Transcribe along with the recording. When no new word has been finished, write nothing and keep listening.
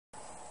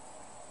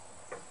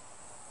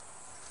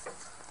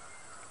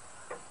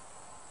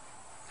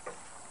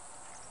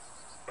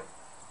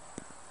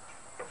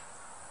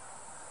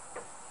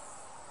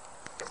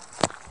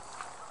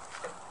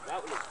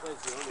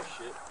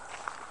shit.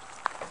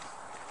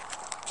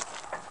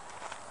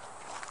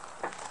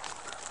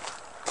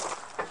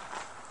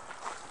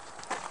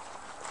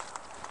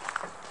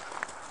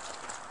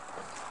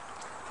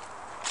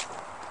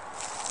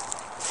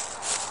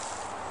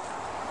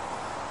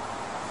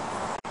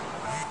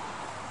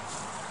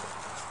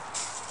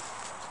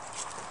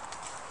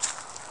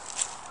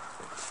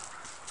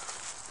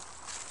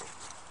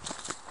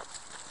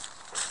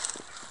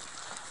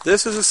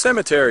 This is a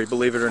cemetery,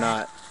 believe it or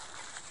not.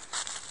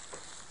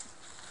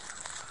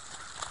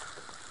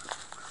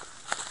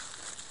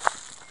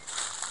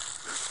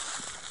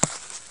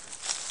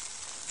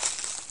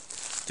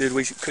 Dude,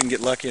 we couldn't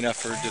get lucky enough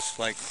for just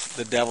like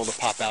the devil to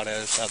pop out at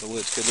us out of the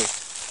woods, could we?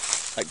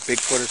 Like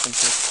Bigfoot or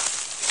something.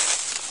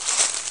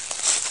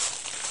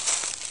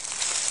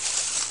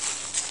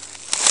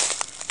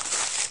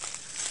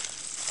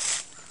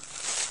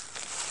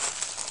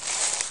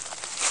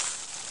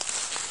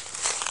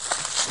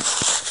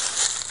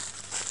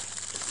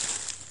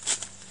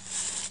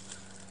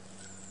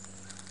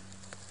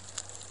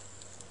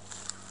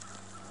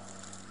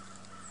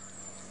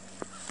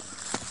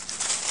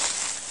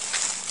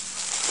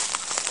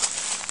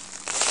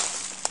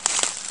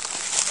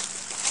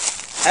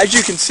 As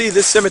you can see,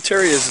 this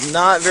cemetery is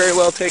not very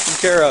well taken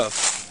care of.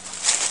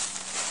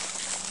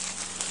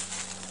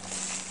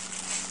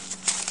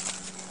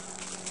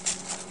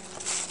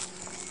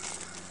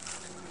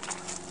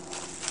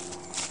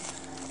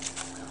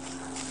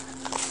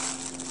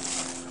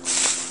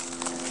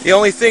 The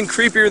only thing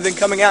creepier than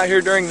coming out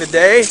here during the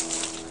day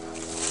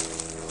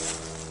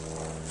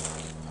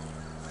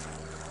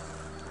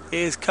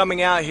is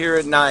coming out here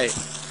at night.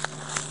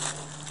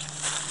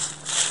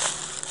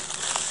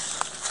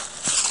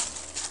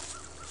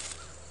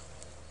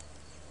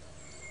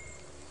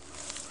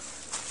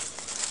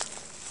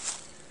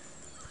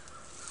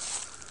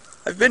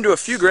 I've been to a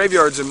few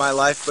graveyards in my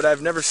life, but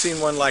I've never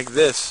seen one like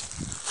this.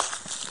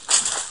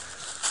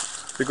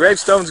 The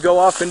gravestones go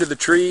off into the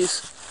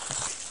trees.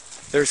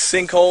 There's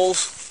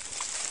sinkholes,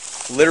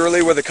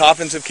 literally where the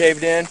coffins have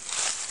caved in.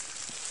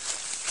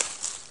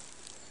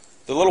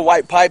 The little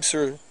white pipes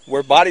are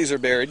where bodies are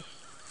buried.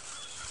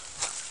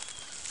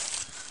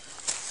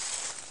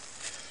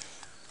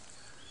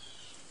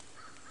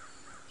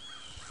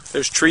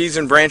 There's trees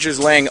and branches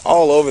laying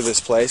all over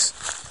this place.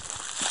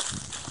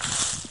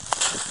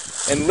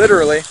 And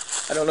literally,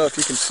 I don't know if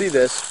you can see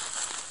this,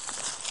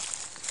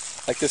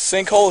 like this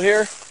sinkhole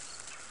here,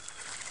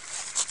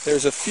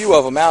 there's a few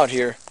of them out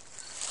here.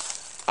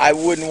 I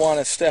wouldn't want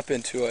to step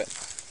into it.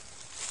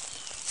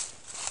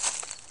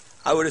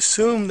 I would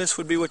assume this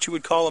would be what you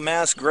would call a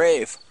mass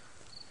grave.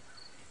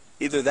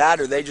 Either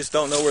that or they just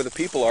don't know where the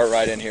people are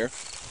right in here.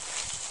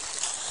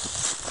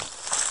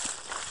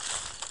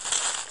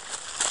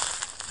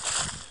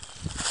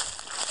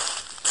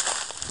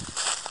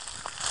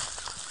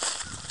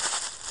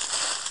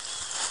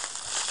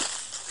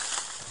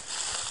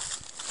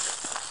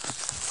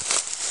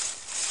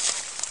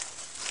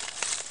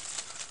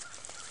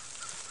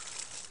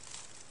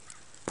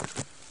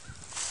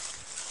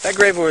 That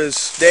grave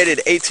was dated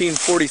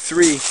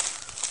 1843.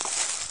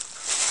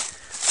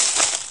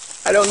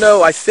 I don't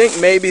know, I think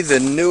maybe the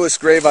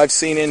newest grave I've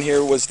seen in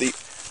here was the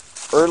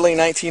early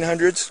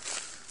 1900s.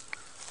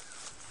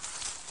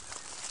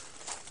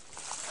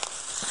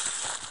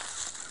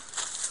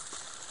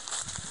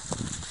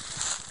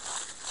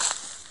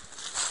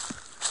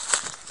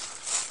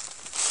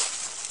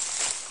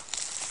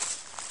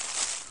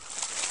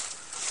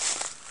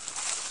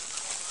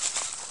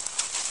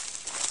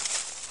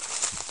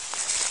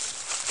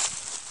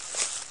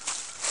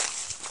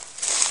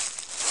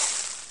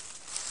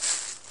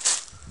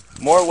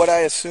 More what I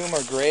assume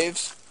are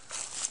graves.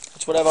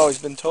 That's what I've always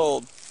been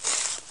told.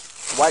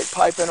 White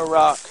pipe and a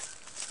rock.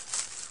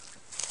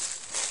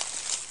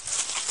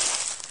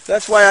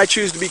 That's why I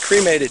choose to be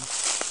cremated.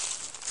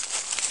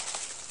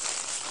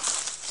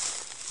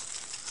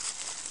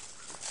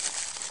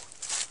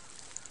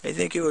 I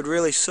think it would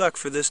really suck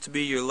for this to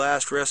be your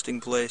last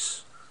resting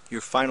place,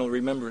 your final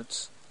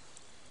remembrance.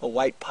 A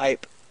white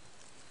pipe.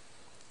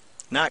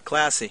 Not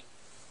classy.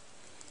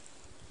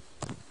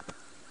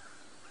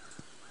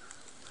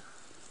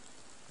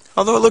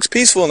 Although it looks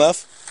peaceful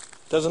enough.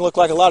 Doesn't look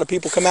like a lot of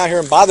people come out here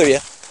and bother you.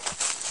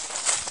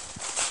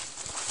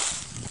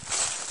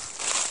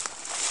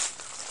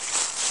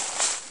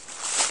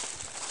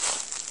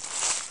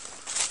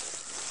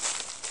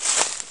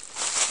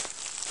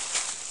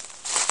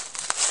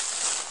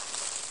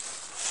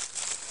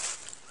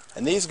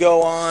 And these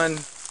go on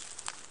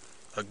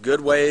a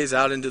good ways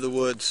out into the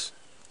woods.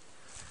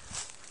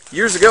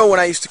 Years ago when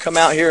I used to come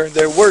out here,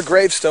 there were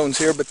gravestones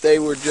here, but they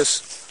were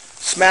just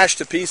smashed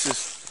to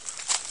pieces.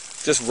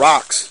 Just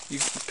rocks. You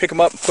pick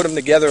them up and put them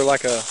together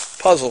like a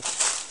puzzle.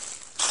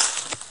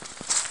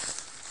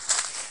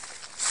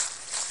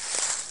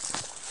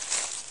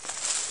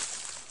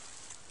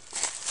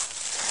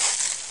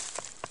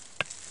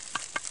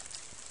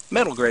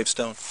 Metal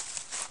gravestone.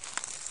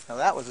 Now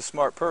that was a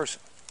smart person.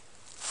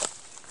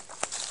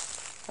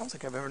 I don't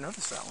think I've ever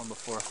noticed that one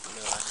before.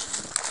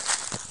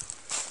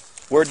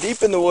 We're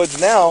deep in the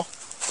woods now.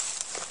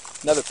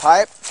 Another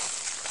pipe.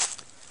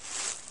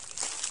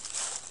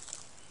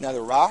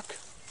 Another rock.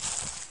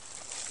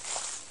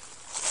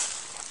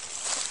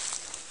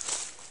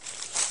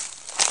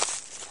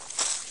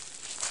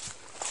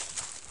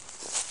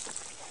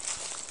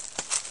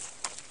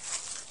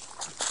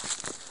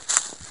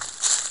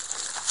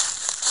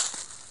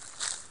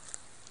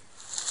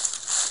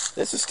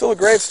 This is still a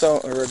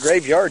gravestone, or a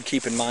graveyard,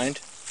 keep in mind.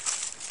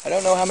 I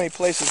don't know how many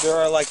places there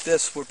are like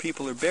this where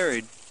people are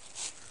buried.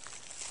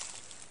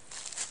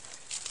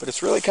 But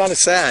it's really kind of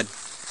sad.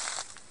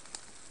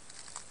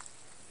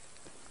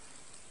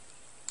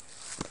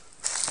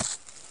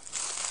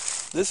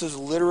 This is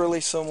literally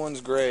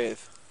someone's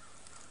grave.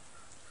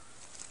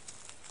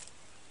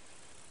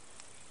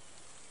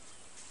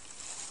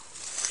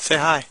 Say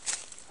hi.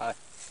 Hi.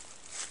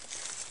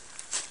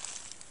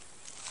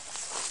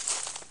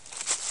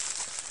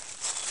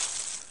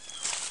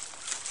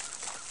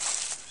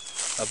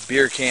 A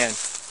beer can.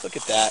 Look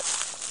at that.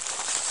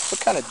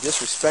 What kind of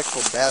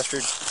disrespectful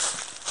bastard.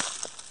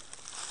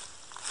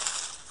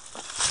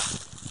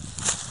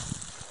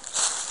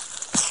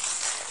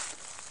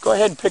 Go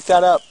ahead and pick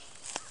that up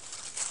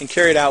and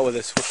carry it out with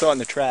us. We'll throw it in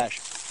the trash.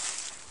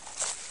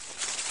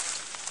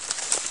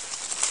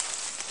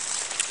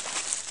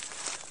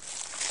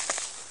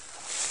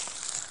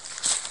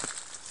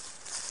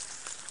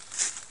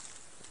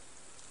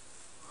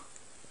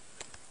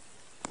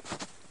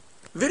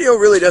 Video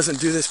really doesn't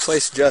do this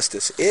place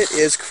justice. It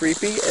is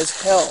creepy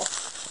as hell.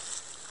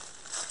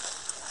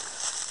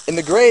 And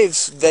the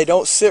graves, they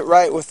don't sit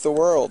right with the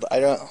world. I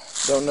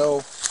don't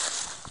know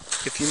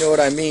if you know what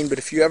I mean, but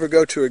if you ever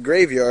go to a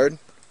graveyard,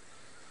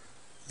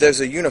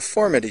 there's a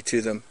uniformity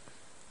to them.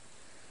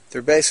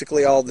 They're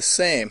basically all the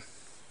same.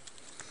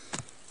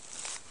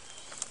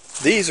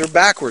 These are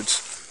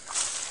backwards.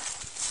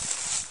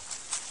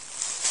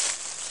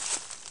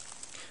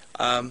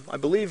 I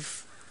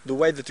believe the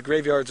way that the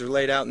graveyards are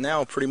laid out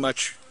now, pretty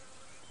much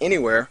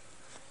anywhere,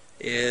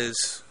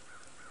 is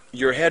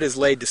your head is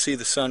laid to see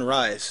the sun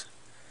rise,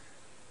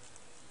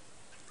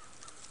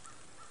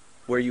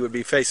 where you would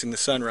be facing the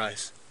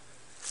sunrise.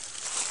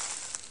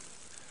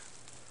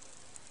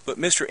 But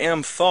Mr.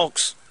 M.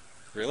 Fulks,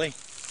 really?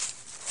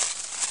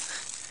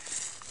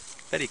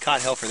 Bet he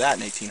caught hell for that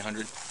in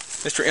 1800.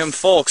 Mr. M.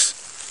 Fulks,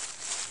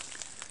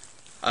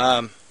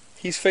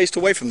 he's faced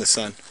away from the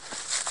sun.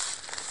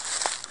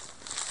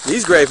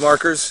 These grave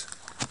markers,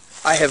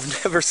 I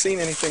have never seen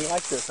anything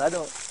like this.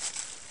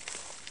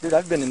 Dude,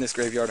 I've been in this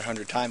graveyard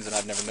 100 times and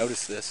I've never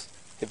noticed this.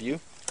 Have you?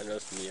 I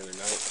noticed them the other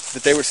night.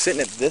 That they were sitting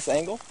at this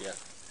angle? Yeah.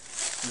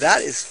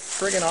 That is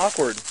friggin'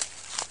 awkward.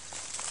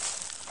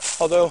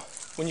 Although,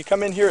 when you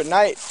come in here at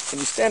night and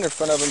you stand in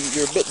front of them,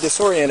 you're a bit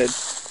disoriented.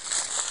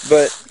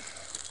 But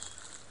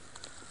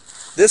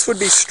this would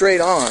be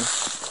straight on.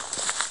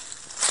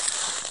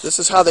 This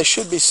is how they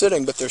should be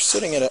sitting, but they're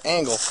sitting at an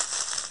angle.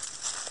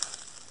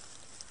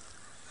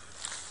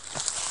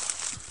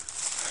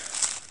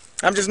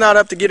 I'm just not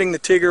up to getting the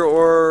chigger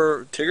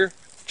or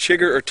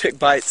tick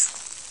bites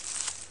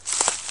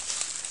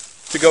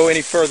to go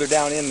any further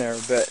down in there,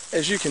 but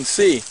as you can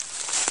see,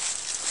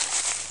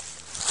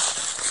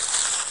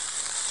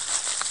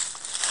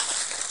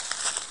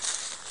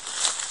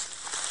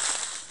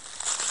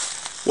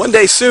 one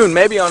day soon,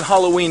 maybe on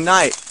Halloween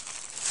night,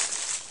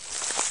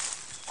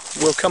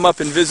 we'll come up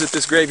and visit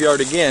this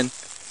graveyard again,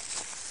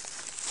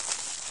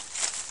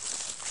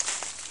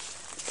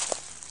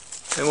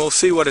 and we'll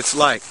see what it's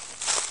like.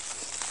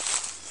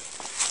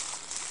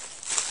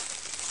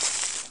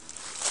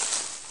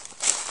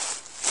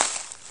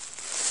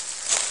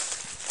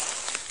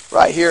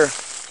 Right here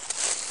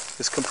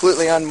is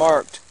completely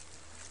unmarked,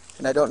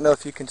 and I don't know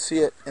if you can see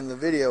it in the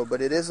video,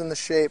 but it is in the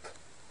shape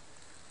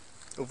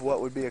of what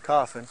would be a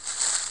coffin.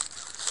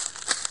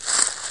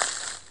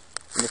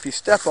 And if you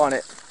step on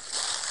it,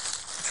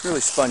 it's really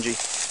spongy.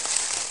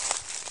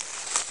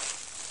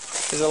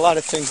 There's a lot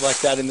of things like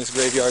that in this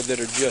graveyard that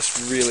are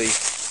just really,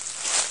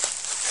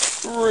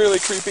 really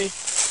creepy.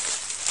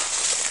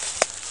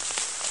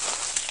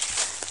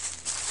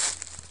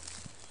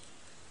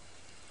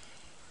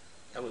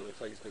 That one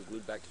looks like it's been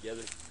glued back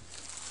together.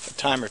 A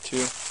time or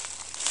two.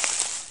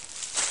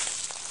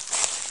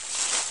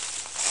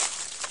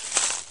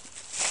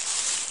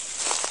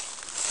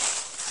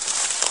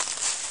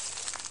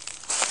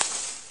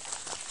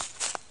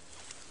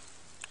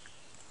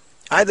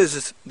 Either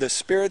the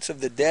spirits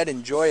of the dead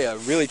enjoy a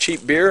really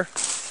cheap beer,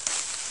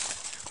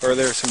 or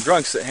there are some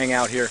drunks that hang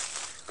out here.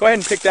 Go ahead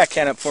and pick that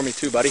can up for me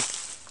too, buddy.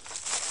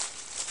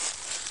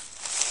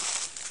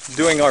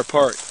 Doing our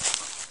part.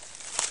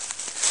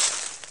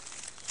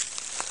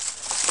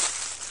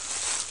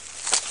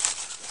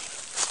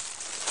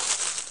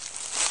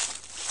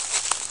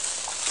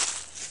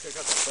 Check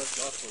out the first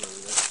last one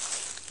over there.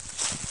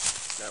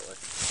 That way.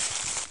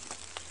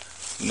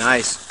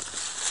 Nice.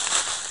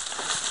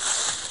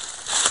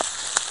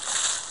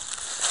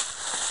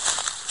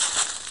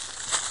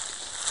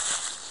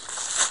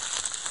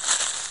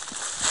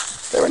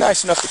 They were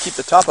nice enough to keep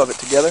the top of it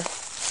together.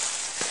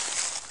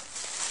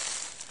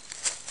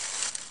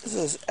 This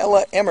is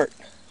Ella Emmert.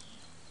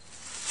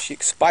 She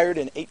expired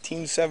in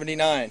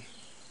 1879.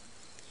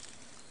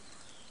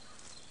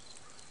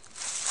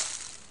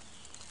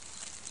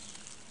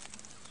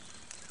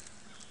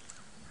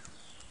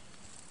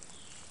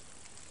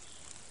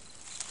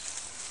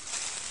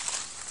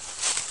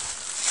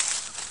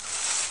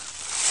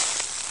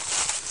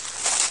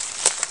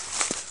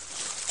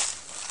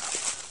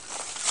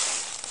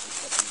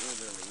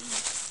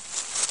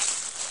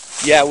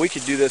 Yeah, we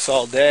could do this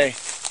all day.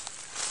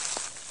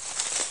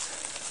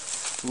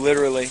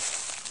 Literally.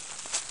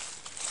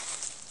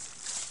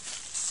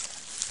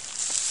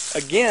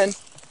 Again,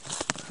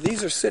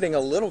 these are sitting a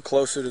little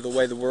closer to the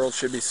way the world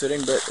should be sitting,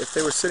 but if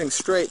they were sitting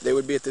straight, they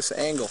would be at this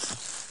angle.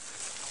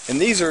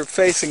 And these are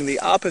facing the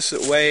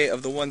opposite way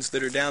of the ones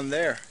that are down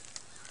there.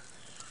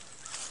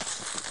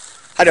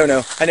 I don't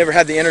know. I never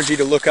had the energy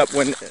to look up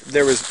when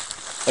there was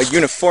a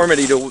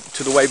uniformity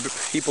to the way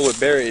people are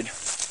buried.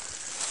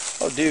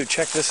 Oh, dude,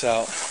 check this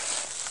out.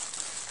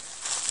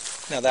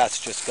 Now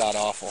that's just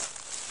god-awful.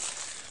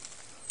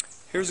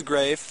 Here's a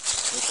grave.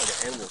 Looks like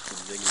an animal should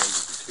be digging under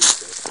the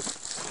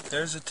tombstone.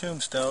 There's a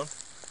tombstone.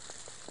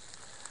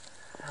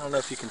 I don't know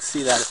if you can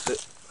see that.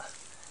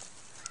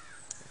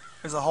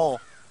 There's a hole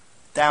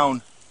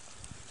down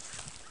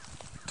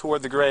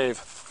toward the grave.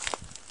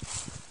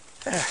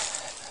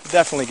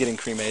 Definitely getting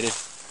cremated.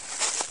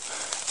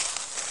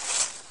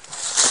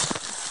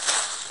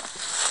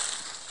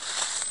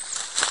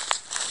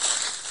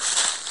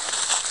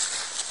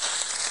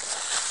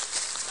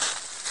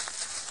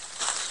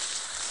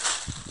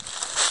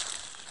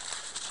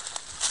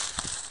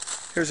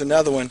 Here's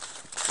another one.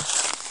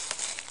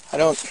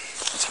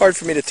 It's hard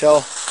for me to tell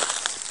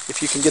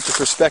if you can get the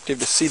perspective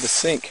to see the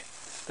sink,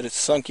 that it's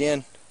sunk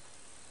in.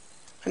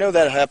 I know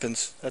that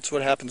happens. That's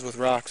what happens with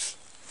rocks.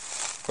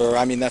 Or,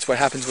 I mean, that's what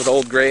happens with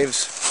old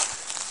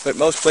graves. But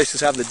most places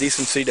have the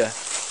decency to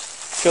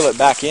fill it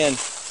back in.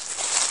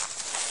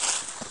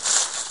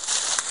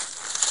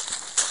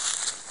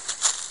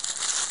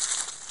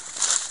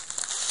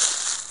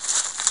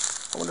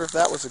 I wonder if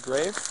that was a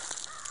grave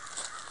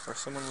or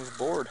someone was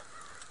bored.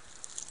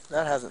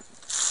 That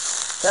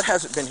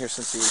hasn't been here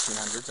since the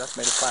 1800s. That's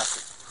made of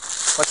plastic.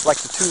 Much like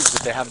the tubes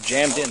that they have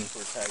jammed in.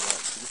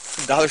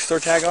 Dollar store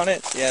tag on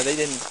it? Yeah, they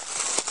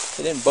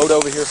didn't boat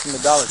over here from the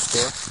dollar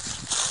store.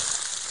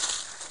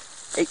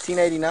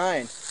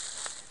 1889.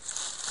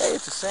 Hey,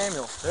 it's a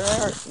Samuel. There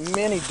aren't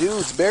many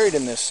dudes buried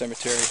in this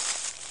cemetery.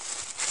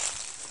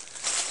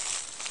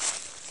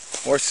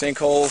 More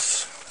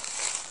sinkholes.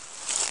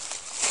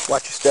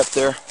 Watch your step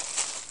there.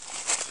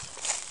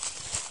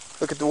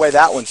 Look at the way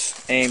that one's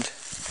aimed.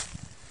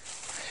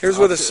 Here's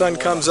where the sun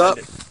comes up.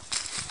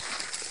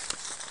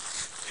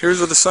 Here's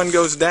where the sun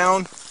goes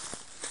down.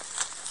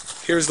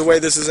 Here's the way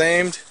this is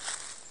aimed.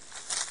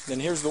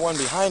 Then here's the one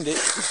behind it,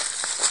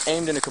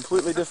 aimed in a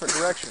completely different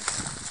direction.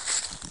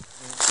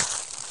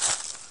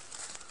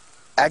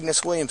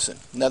 Agnes Williamson,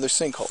 another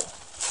sinkhole.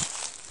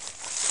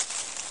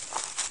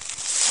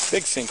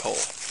 Big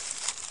sinkhole.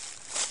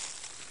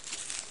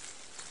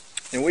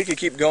 And we could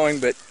keep going,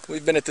 but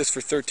we've been at this for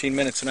 13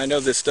 minutes, and I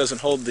know this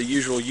doesn't hold the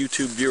usual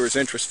YouTube viewers'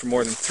 interest for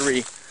more than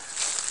 3.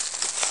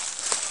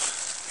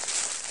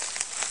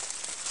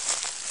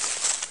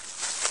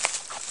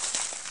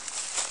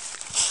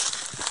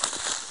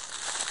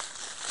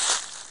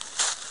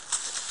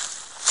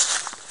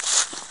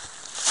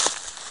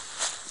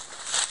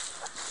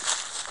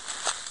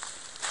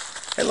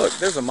 Hey look,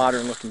 there's a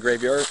modern looking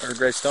graveyard, or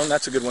gravestone.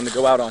 That's a good one to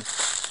go out on.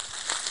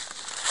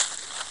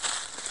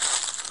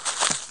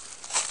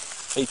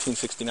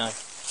 1869.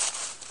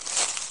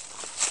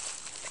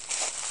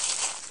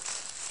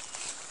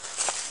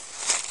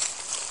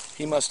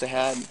 He must have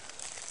had,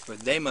 or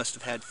they must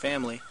have had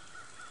family,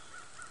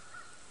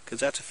 because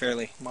that's a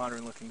fairly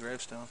modern looking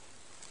gravestone.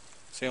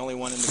 It's the only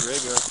one in the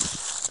graveyard.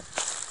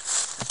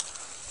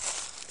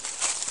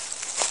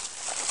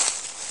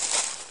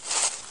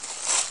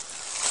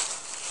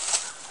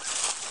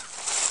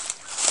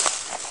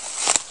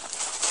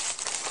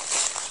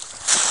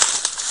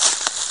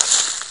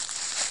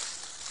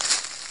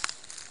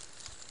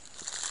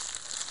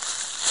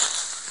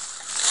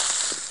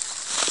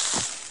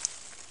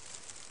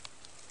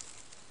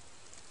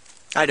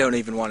 I don't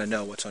even want to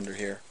know what's under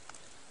here.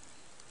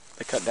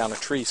 They cut down a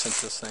tree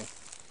since this thing.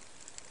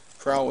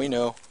 For all we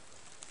know,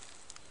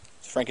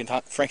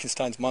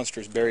 Frankenstein's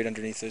monster is buried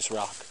underneath this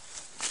rock.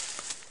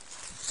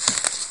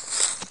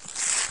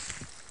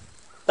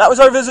 That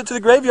was our visit to the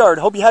graveyard.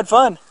 Hope you had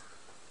fun.